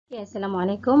Okay,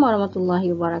 Assalamualaikum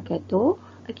warahmatullahi wabarakatuh.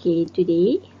 Okay,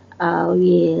 today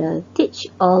we'll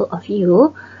teach all of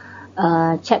you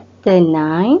chapter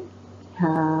 9,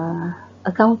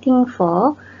 accounting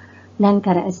for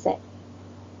non-current asset.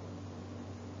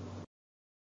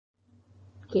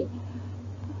 Okay,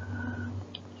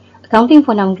 accounting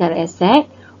for non-current asset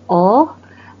or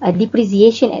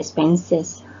depreciation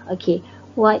expenses. Okay,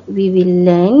 what we will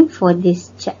learn for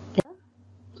this chapter.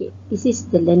 Okay, this is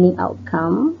the learning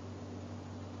outcome.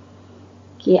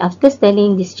 Okay, after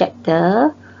studying this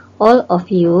chapter, all of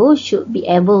you should be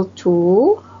able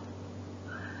to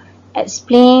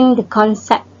explain the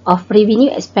concept of revenue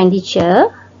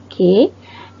expenditure. Okay,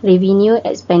 revenue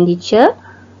expenditure,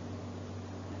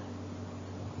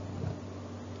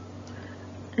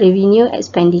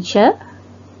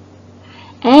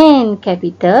 and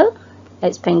capital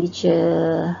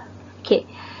expenditure. Okay,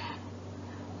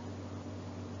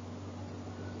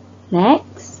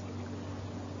 next.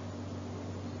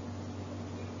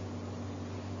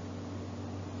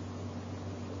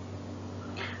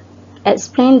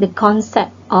 Explain the concept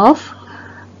and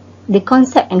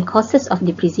causes of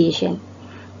depreciation.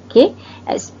 Okay,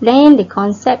 explain the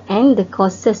concept and the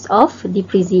causes of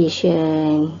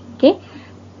depreciation. Okay,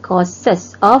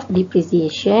 causes of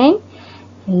depreciation.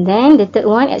 And then the third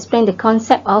one, explain the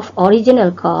concept of original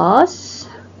cost.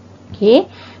 Okay,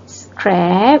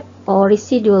 scrap or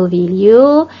residual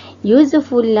value,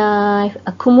 useful life,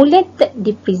 accumulated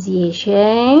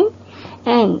depreciation,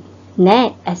 and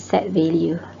net asset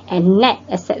value.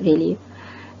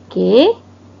 Okay,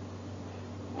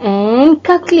 and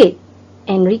calculate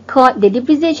and record the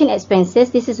depreciation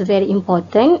expenses. This is very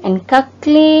important. And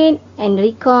calculate and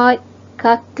record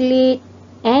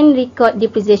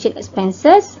depreciation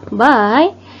expenses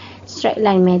by straight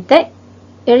line method,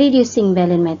 a reducing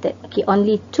balance method. Okay,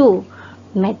 only two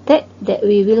method that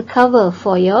we will cover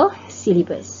for your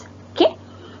syllabus. Okay,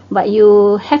 but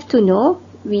you have to know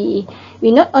we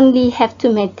not only have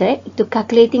two methods to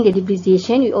calculating the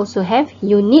depreciation, we also have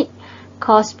unit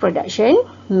cost production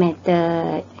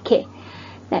method. Okay,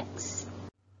 next.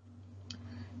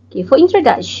 Okay, for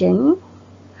introduction,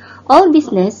 all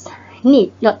business need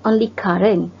not only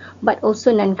current but also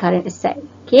non-current asset.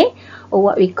 Okay, or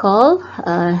what we call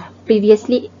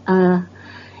previously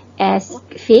as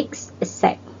fixed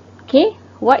asset. Okay,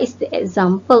 what is the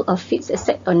example of fixed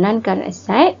asset or non-current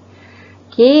asset?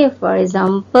 Okay, for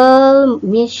example,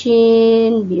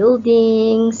 machine,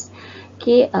 buildings,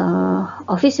 okay,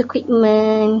 office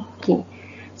equipment. Okay,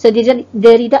 so the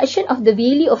reduction of the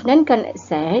value of non-current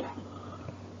asset,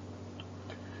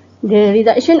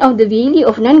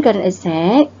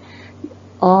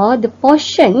 or the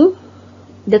portion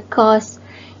the cost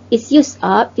is used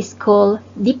up is called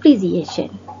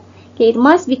depreciation. Okay, it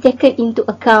must be taken into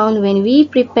account when we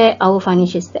prepare our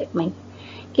financial statement.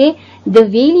 Okay, the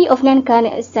value of non-current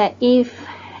asset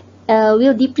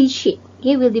will depreciate.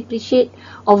 Okay, will depreciate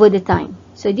over the time.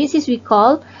 So this is we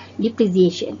call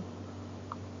depreciation.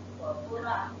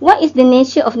 What is the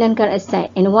nature of non-current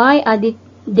asset and why are they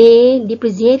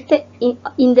depreciated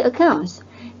in the accounts?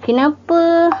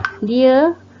 Kenapa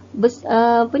dia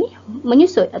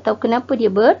menyusut atau kenapa dia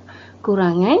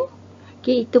berkurangan?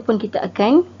 Okay, itu pun kita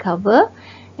akan cover.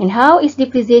 And how is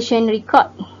depreciation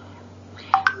record?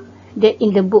 That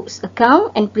in the books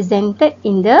account and presented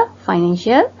in the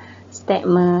financial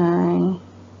statement.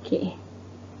 Okay.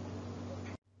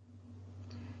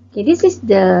 Okay, this is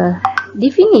the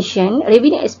definition,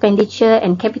 revenue expenditure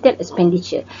and capital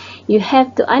expenditure. You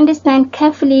have to understand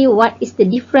carefully what is the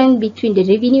difference between the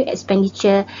revenue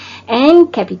expenditure and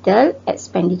capital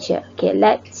expenditure. Okay,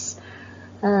 let's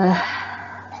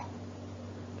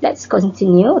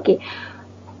continue. Okay,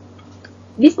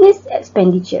 business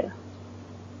expenditure,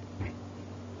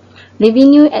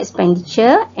 revenue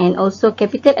expenditure, and also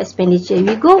capital expenditure.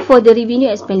 We go for the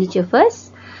revenue expenditure first.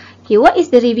 Okay, what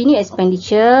is the revenue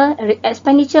expenditure?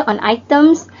 Expenditure on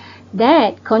items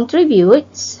that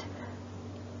contributes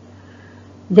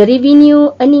the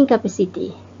revenue earning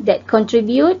capacity.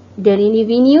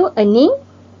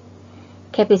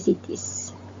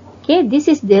 Okay, this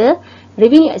is the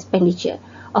revenue expenditure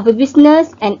of a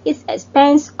business and its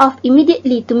expense of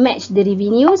immediately to match the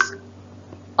revenues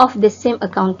of the same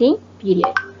accounting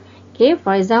period. Okay,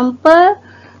 for example,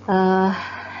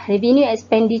 revenue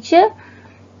expenditure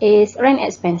is rent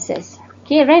expenses.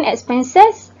 Okay, rent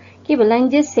expenses, okay,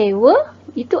 belanja sewa,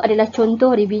 itu adalah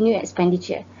contoh revenue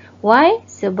expenditure. Why?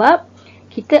 Sebab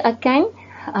kita akan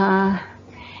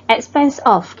expense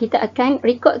off, kita akan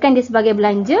recordkan dia sebagai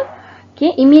belanja,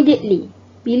 okay, immediately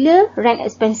bila rent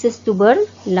expenses tu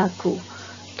berlaku.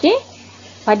 Okay,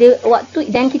 pada waktu,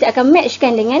 dan kita akan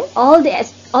matchkan dengan all the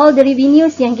all the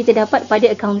revenues yang kita dapat pada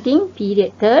accounting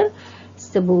period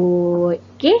tersebut.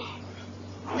 Okay.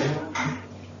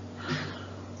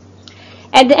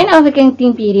 At the end of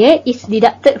accounting period is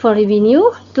deducted from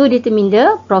revenue to determine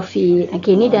the profit.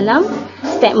 Okay, ni dalam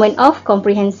statement of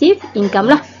comprehensive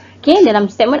income lah. Okay, dalam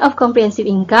statement of comprehensive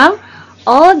income,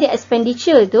 all the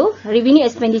expenditure tu, revenue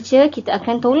expenditure kita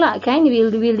akan tolak kan, will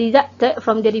deducted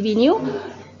from the revenue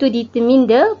to determine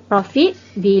the profit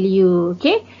value.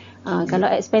 Okay, kalau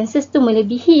expenses tu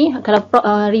melebihi, kalau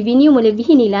revenue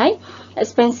melebihi nilai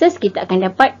expenses, kita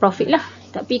akan dapat profit lah.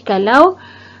 Tapi kalau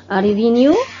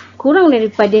revenue kurang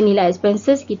daripada nilai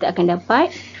expenses, kita akan dapat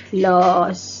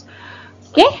loss.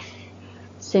 Okay,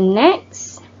 so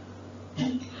next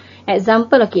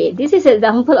example. Okay, this is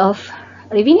example of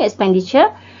revenue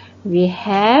expenditure. We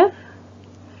have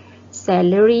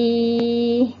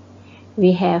salary, we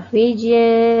have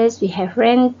wages, we have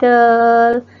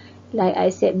rental. Like I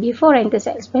said before, rental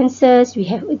expenses, we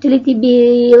have utility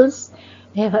bills,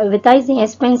 we have advertising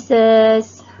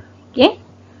expenses. Okay,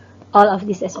 all of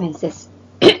these expenses.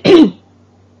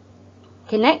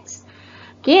 Okay, next.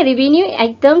 Okay, revenue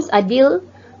items are deal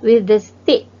with the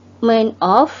statement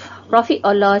of profit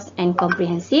or loss and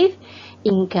comprehensive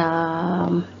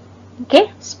income.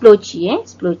 Okay, splotchy,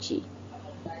 splotchy.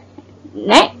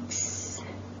 Next.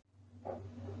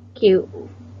 Okay.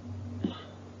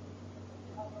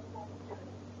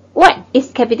 What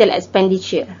is capital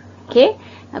expenditure? Okay,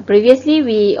 previously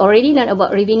we already learned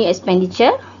about revenue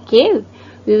expenditure. Okay,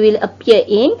 we will appear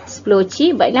in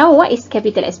splotchy, but now what is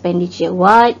capital expenditure?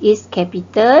 What is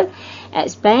capital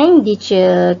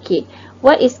expenditure? Okay,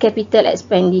 what is capital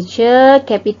expenditure?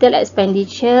 Capital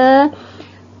expenditure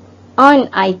on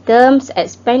items,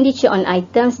 expenditure on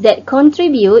items that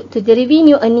contribute to the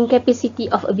revenue earning capacity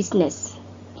of a business.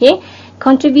 Okay,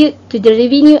 contribute to the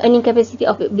revenue earning capacity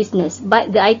of a business, but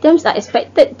the items are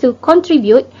expected to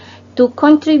contribute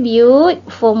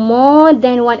for more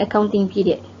than one accounting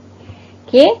period.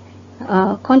 Okay,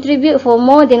 contribute for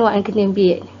more than one accounting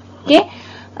period. Okay,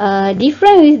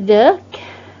 different with the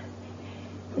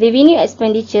revenue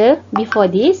expenditure before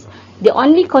this, they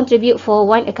only contribute for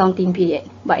one accounting period.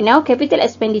 But now capital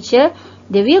expenditure,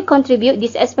 they will contribute,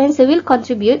 this expense will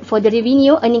contribute for the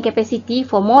revenue earning capacity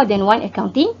for more than one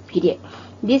accounting period.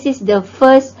 This is the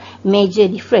first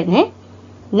major difference.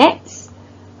 Next.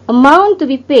 Amount to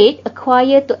be paid,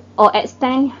 acquire to or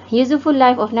extend useful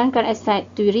life of non-current asset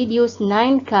to reduce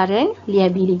non-current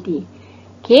liability.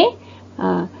 Okay,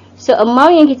 so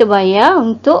amount yang kita bayar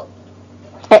untuk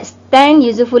extend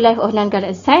useful life of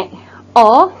non-current asset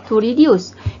or to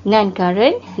reduce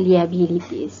non-current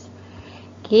liabilities.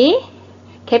 Okay,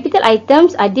 capital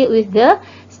items are dealt with the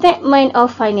statement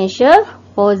of financial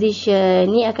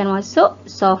position. Ni akan masuk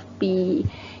soft P.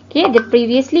 Okay, the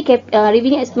previously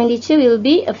revenue expenditure will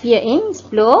be appear in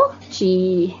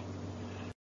splotchy.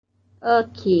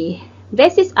 Okay,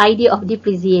 basic idea of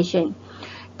depreciation.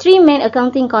 Three main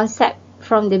accounting concepts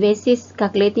from the basis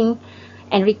calculating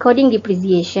and recording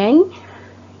depreciation.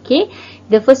 Okay,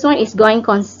 the first one is going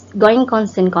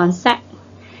concern concept.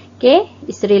 Okay,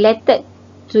 it's related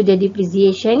to the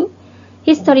depreciation,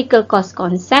 historical cost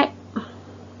concept.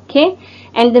 Okay,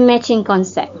 and the matching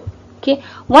concept. Okay,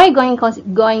 why going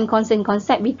concern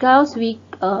concept? Because we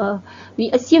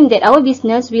assume that our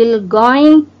business will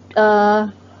going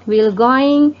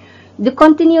the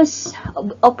continuous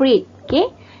operate. Okay,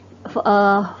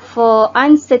 for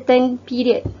uncertain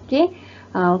period. Okay,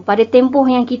 pada tempoh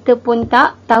yang kita pun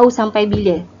tak tahu sampai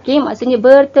bila. Okay, maksudnya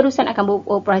berterusan akan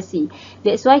beroperasi.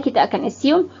 That's why kita akan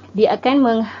assume dia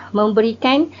akan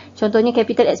memberikan, contohnya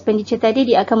capital expenditure tadi,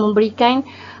 dia akan memberikan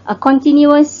a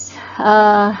continuous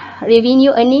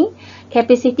revenue earning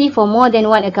capacity for more than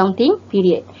one accounting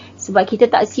period. Sebab kita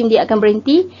tak assume dia akan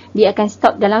berhenti, dia akan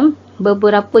stop dalam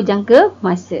beberapa jangka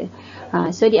masa.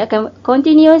 So dia akan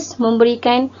continuous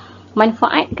memberikan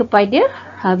manfaat kepada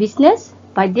business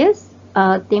pada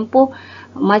tempoh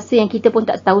masa yang kita pun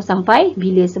tak tahu sampai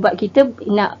bila, sebab kita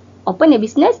nak open a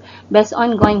business based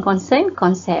on going concern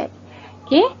concept.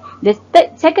 Okay, the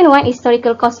second one is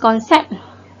historical cost concept.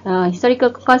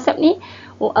 Historical concept ni,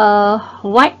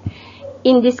 what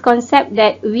in this concept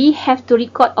that we have to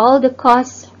record all the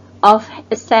costs of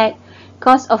asset,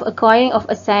 cost of acquiring of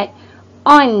asset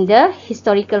on the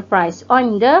historical price,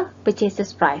 on the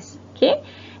purchaser's price. Okay,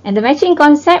 and the matching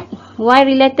concept, why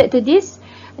related to this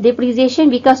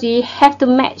depreciation? Because we have to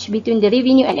match between the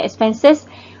revenue and expenses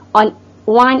on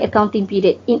one accounting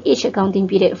period, in each accounting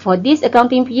period. For this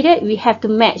accounting period, we have to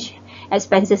match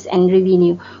expenses and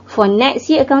revenue. For next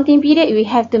year accounting period, we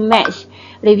have to match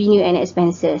revenue and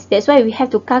expenses. That's why we have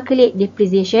to calculate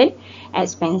depreciation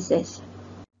expenses.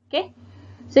 Okay,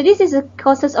 So this is the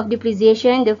causes of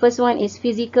depreciation. The first one is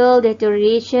physical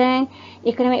deterioration,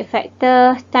 economic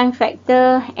factor, time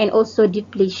factor, and also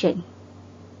depletion.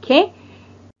 Okay.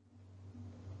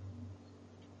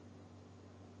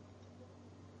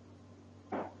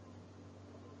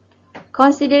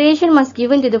 Consideration must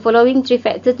given to the following three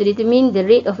factors to determine the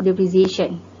rate of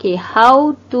depreciation. Okay,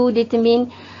 how to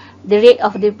determine the rate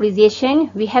of depreciation?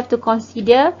 We have to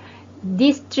consider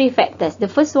these three factors. The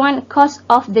first one, cost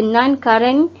of the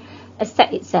non-current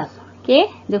asset itself.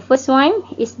 Okay, the first one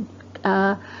is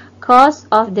cost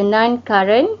of the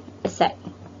non-current asset.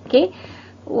 Okay,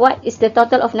 what is the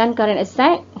total of non-current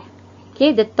asset?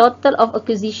 Okay, the total of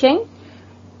acquisition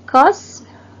cost,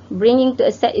 bringing to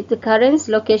asset into current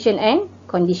location and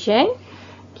condition.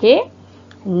 Okay,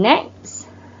 next,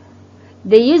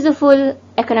 the useful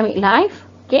economic life.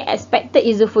 Okay, expected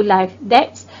useful life,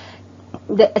 that's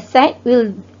the asset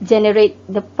will generate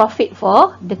the profit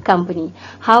for the company,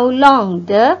 how long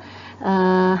the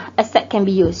asset can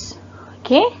be used.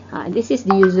 Okay, this is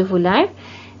the useful life.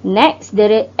 Next,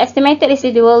 the estimated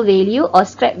residual value or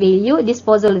scrap value,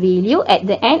 disposal value at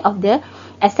the end of the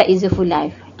asset useful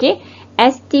life. Okay,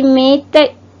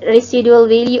 estimated residual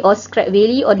value or scrap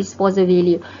value or disposal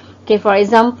value. Okay, for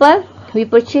example, we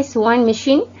purchase one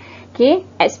machine. Okay,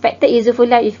 expected useful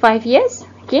life is 5 years.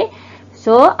 Okay,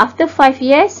 so after 5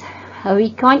 years,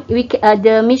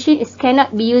 the machine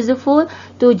cannot be useful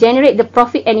to generate the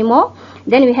profit anymore.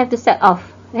 Then we have to sell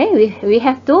off. Okay, we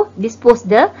have to dispose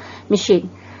the machine.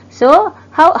 So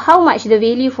how much the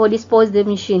value for dispose the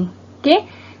machine? Okay,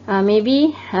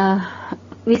 maybe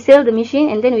we sell the machine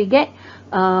and then we get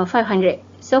 500.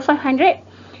 So 500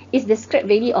 is the scrap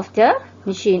value of the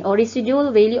machine or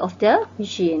residual value of the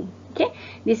machine. Okay,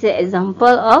 this is an example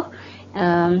of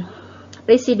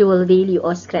residual value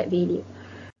or scrap value.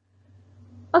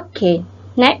 Okay,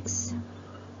 next,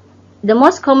 the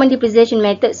most common depreciation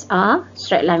methods are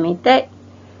straight line method.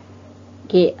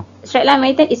 Okay, straight line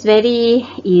method is very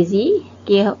easy.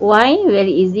 Okay, why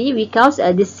very easy? Because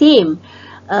the same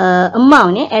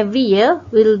amount every year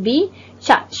will be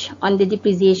charged on the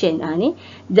depreciation.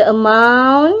 The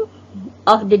amount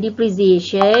of the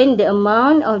depreciation,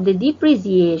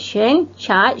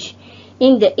 charged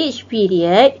in the each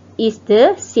period is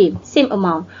the same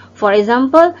amount. For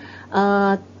example,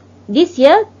 this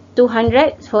year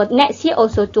 200, for next year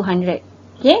also 200.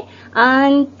 Okay,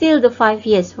 until the 5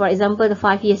 years. For example, the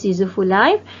 5 years useful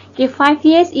life. Okay, 5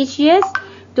 years, each year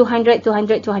 200,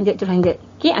 200, 200, 200.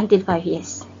 Okay, until 5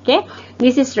 years. Okay,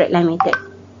 this is straight line method.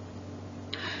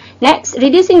 Next,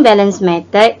 reducing balance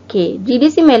method. Okay,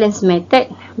 reducing balance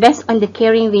method based on the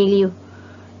carrying value.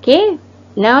 Okay,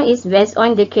 now it's based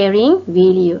on the carrying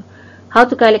value. How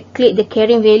to calculate the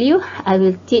carrying value, I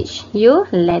will teach you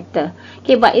later.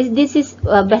 Okay, but this is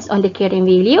based on the carrying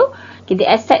value. Okay, the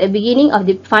asset at the beginning of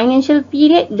the financial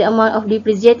period, the amount of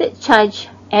depreciated charge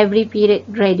every period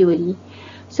gradually.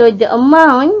 So the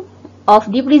amount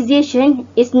of depreciation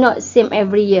is not same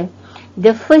every year.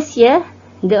 The first year,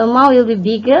 the amount will be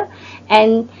bigger,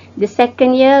 and the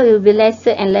second year will be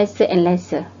lesser and lesser and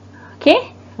lesser.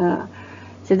 Okay,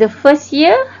 so the first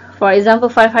year, for example,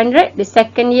 500. The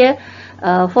second year,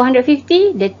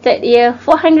 450. The third year,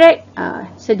 400.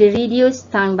 So they reduce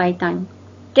time by time.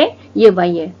 Okay, year by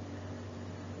year.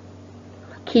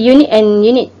 Okay,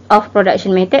 unit of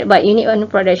production method, but unit of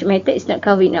production method is not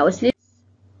covered in our syllabus.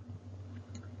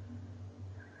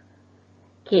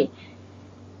 Okay.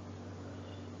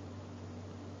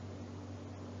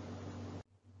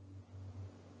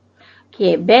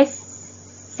 Okay,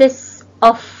 basis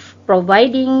of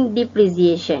providing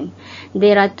depreciation.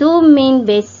 There are two main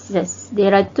bases.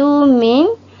 There are two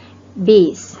main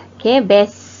base. Okay,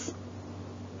 base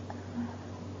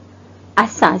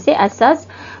asas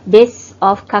base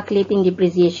of calculating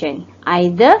depreciation.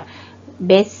 Either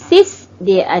basis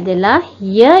dia adalah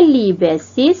yearly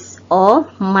basis or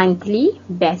monthly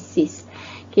basis.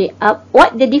 Okay,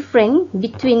 what the difference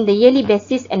between the yearly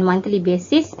basis and monthly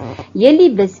basis?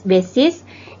 Yearly basis,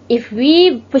 if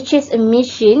we purchase a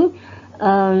machine,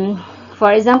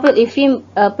 for example, if we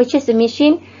purchase a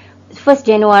machine 1st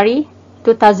January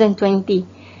 2020,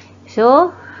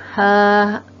 so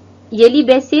yearly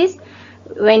basis,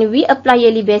 when we apply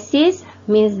yearly basis,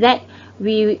 means that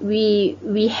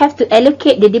we have to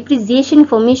allocate the depreciation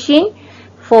for machine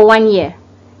for 1 year.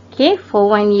 Okay, for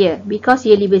 1 year, because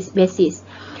yearly basis.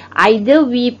 Either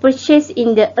we purchase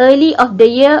in the early of the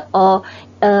year or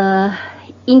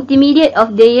intermediate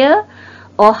of the year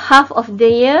or half of the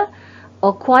year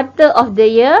or quarter of the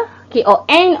year, okay, or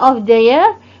end of the year,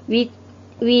 we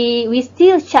we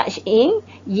still charge in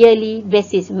yearly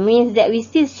basis, means that we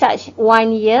still charge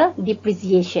 1 year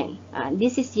depreciation.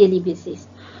 This is yearly basis.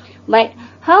 But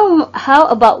how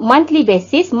about monthly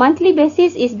basis? Monthly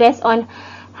basis is based on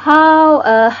how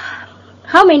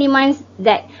many months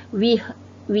that we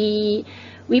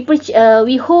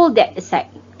hold that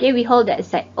asset. Okay, we hold that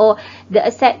asset, or the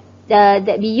asset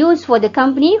that we use for the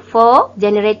company for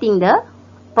generating the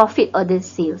profit or the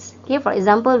sales. Okay, for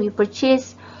example, we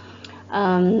purchase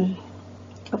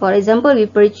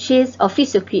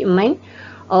office equipment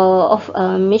or of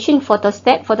machine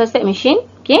photostat machine.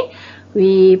 Okay,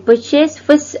 we purchase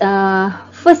first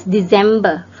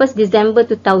December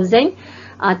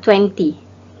 2020.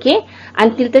 Okay,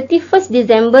 until 31st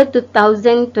December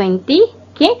 2020.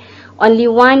 Okay, only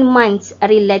 1 month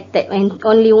related, and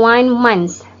only 1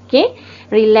 month, okay,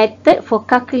 related for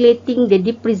calculating the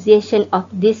depreciation of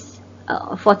this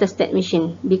photostat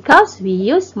machine, because we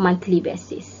use monthly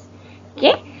basis.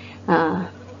 Okay,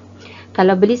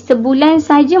 kalau beli sebulan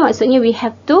saja, maksudnya we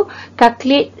have to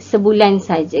calculate sebulan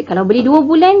saja. Kalau beli 2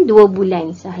 bulan, 2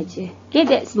 bulan sahaja. Okay,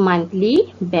 that's monthly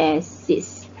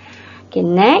basis. Okay,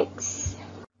 next.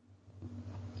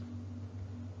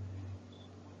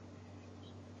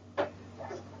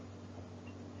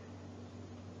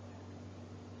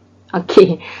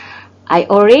 Okay, I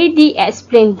already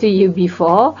explained to you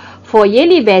before. For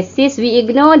yearly basis, we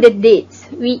ignore the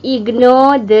dates. We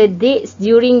ignore the dates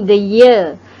during the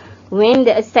year when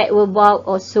the asset were bought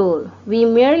or sold. We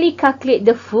merely calculate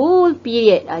the full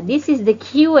period. This is the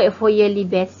keyword for yearly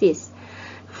basis.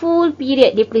 Full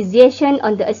period depreciation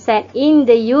on the asset in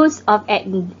the use at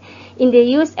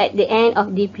the end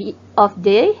of the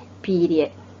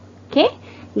period. Okay,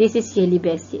 this is yearly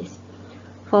basis.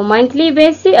 For monthly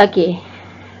basis, okay.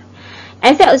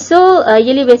 Asset sold,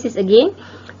 yearly basis again.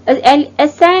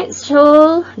 Assets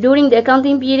sold during the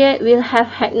accounting period will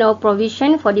have had no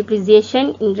provision for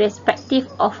depreciation in respective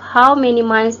of how many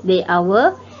months they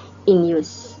were in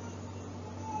use.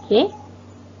 Okay.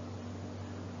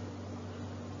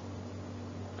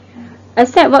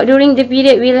 Asset bought during the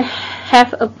period will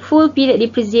have a full period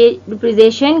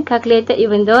depreciation calculated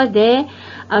even though there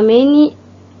are many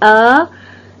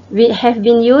have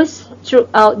been used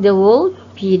throughout the whole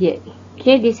period.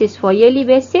 Okay, this is for yearly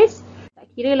basis.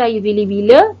 Tak kira lah you beli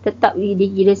bila, tetap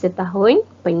dikira setahun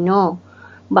penuh.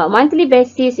 But monthly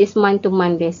basis is month to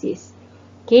month basis.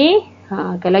 Okay,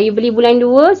 kalau you beli bulan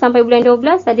 2 sampai bulan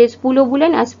 12, ada 10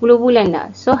 bulan, 10 bulan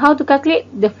dah. So how to calculate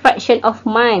the fraction of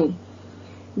month?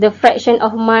 The fraction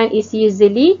of month is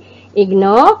usually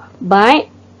ignored, but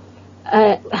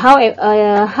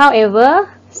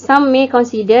however, some may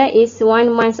consider is 1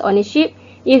 month's ownership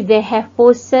if they have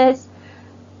possessed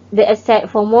the asset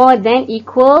for more than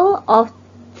equal of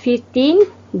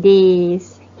 15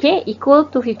 days. Okay,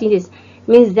 equal to 15 days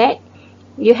means that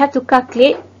you have to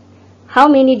calculate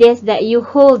how many days that you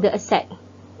hold the asset.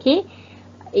 Okay,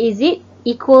 is it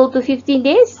equal to 15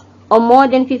 days or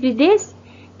more than 50 days?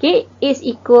 Okay, is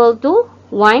equal to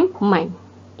 1 month.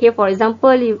 Okay, for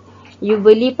example, you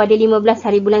beli pada 15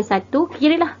 hari bulan 1,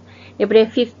 kiralah daripada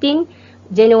 15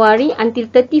 January until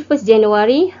 31st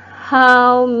January,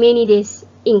 how many days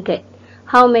incurred?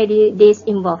 How many days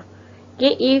involved?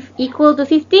 Okay, if equal to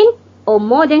 15 or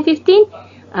more than 15,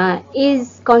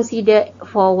 is considered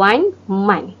for 1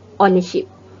 month ownership.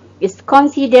 It's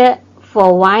considered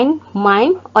for 1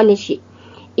 month ownership.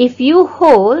 If you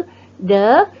hold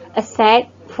the asset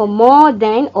for more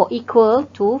than or equal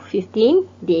to 15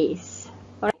 days.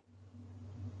 Alright.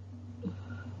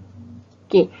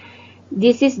 Okay.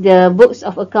 This is the books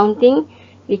of accounting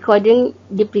recording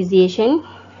depreciation,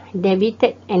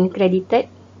 debited and credited.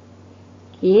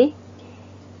 Okay.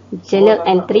 Journal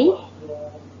entry.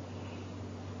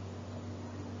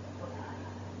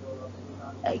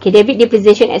 Okay, debit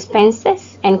depreciation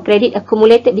expenses and credit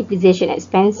accumulated depreciation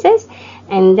expenses,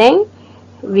 and then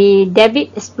we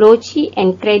debit SPLOCHI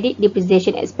and credit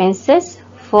depreciation expenses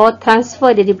for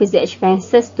transfer the depreciation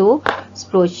expenses to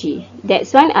SPLOCHI.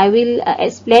 That's one I will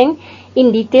explain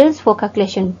in details for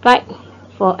calculation part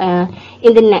for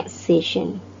in the next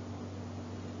session.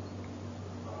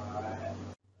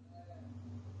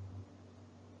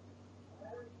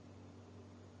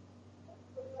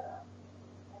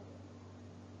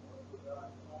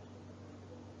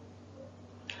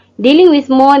 Dealing with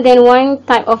more than one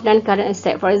type of non-current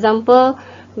asset. For example,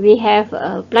 we have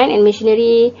plant and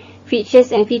machinery, features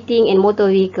and fitting, and motor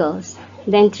vehicles.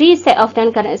 Then 3 set of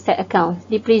non-current asset accounts.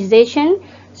 Depreciation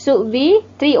should be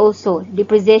 3 also.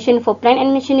 Depreciation for plant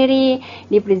and machinery,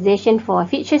 depreciation for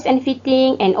features and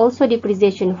fitting, and also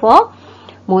depreciation for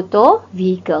motor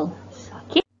vehicle.